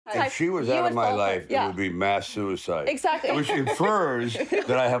If she was out of my life, it would be mass suicide. Exactly. Which infers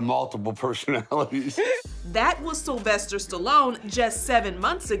that I have multiple personalities. That was Sylvester Stallone just 7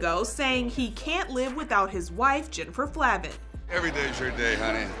 months ago, saying he can't live without his wife, Jennifer Flavin. Every day's your day,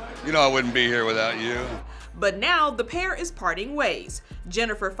 honey. You know I wouldn't be here without you. But now the pair is parting ways.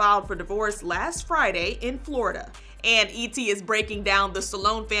 Jennifer filed for divorce last Friday in Florida. And ET is breaking down the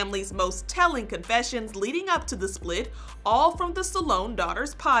Stallone family's most telling confessions leading up to the split, all from the Stallone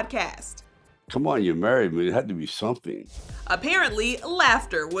Daughters podcast. Come on, you married me. It had to be something. Apparently,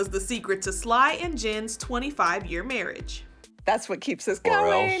 laughter was the secret to Sly and Jen's 25-year marriage. That's what keeps us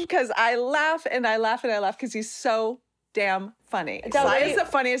going, because I laugh and I laugh and I laugh because he's so damn funny. Sly is the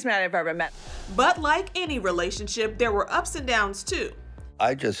funniest man I've ever met. But like any relationship, there were ups and downs too.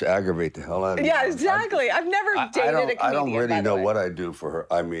 I just aggravate the hell out of her. Yeah, exactly. I've never dated a comedian, I don't really know way. what I do for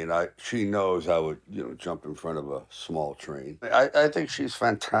her. I mean, she knows I would, jump in front of a small train. I think she's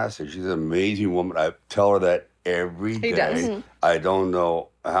fantastic. She's an amazing woman. I tell her that every day. He does. I don't know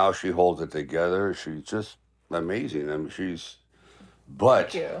how she holds it together. She's just amazing. I mean, she's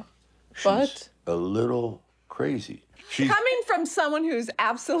a little crazy. Coming from someone who's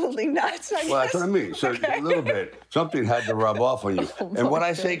absolutely nuts, I guess. Well, that's what I mean. So a little bit, something had to rub off on you. And when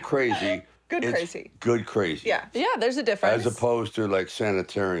I say crazy, crazy. Good crazy. Yeah, there's a difference. As opposed to like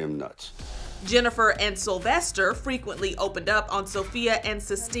sanitarium nuts. Jennifer and Sylvester frequently opened up on Sophia and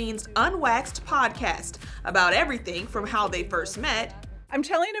Sistine's Unwaxed podcast about everything from how they first met. I'm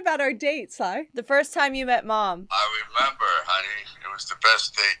telling about our date, Sly. The first time you met Mom. I remember, honey. It was the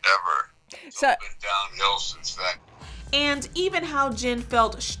best date ever. It's been downhill since then. And even how Jen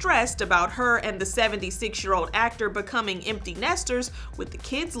felt stressed about her and the 76-year-old actor becoming empty nesters with the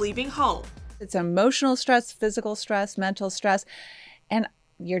kids leaving home. It's emotional stress, physical stress, mental stress. And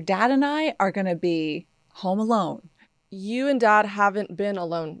your dad and I are going to be home alone. You and Dad haven't been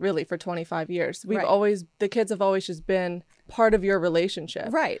alone really for 25 years. The kids have always just been part of your relationship.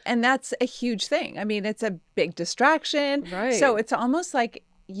 Right. And that's a huge thing. I mean, it's a big distraction. Right. So it's almost like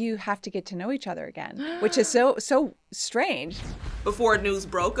you have to get to know each other again, which is so strange. Before news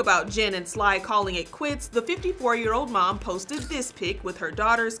broke about Jen and Sly calling it quits, the 54-year-old mom posted this pic with her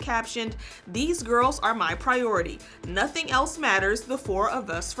daughters captioned, "These girls are my priority. Nothing else matters, the four of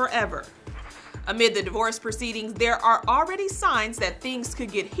us forever." Amid the divorce proceedings, there are already signs that things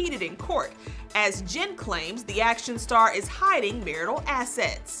could get heated in court, as Jen claims the action star is hiding marital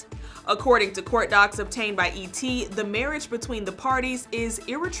assets. According to court docs obtained by ET, the marriage between the parties is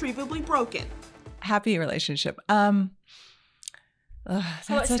irretrievably broken. Happy relationship. That's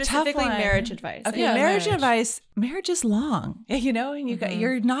a tough one. Marriage advice. Okay, marriage advice. Marriage is long, and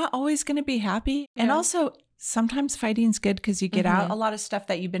you're not always going to be happy. Yeah. And also, sometimes fighting's good because you get out a lot of stuff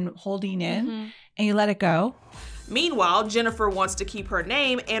that you've been holding in and you let it go. Meanwhile, Jennifer wants to keep her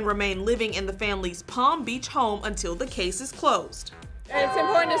name and remain living in the family's Palm Beach home until the case is closed. It's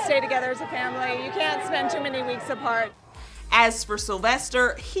important to stay together as a family. You can't spend too many weeks apart. As for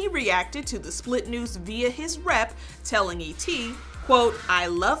Sylvester, he reacted to the split news via his rep, telling ET, quote, "I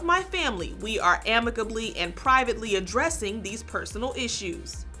love my family. We are amicably and privately addressing these personal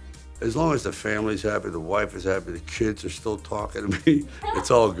issues." As long as the family's happy, the wife is happy, the kids are still talking to me,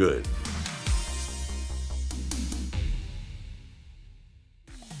 it's all good.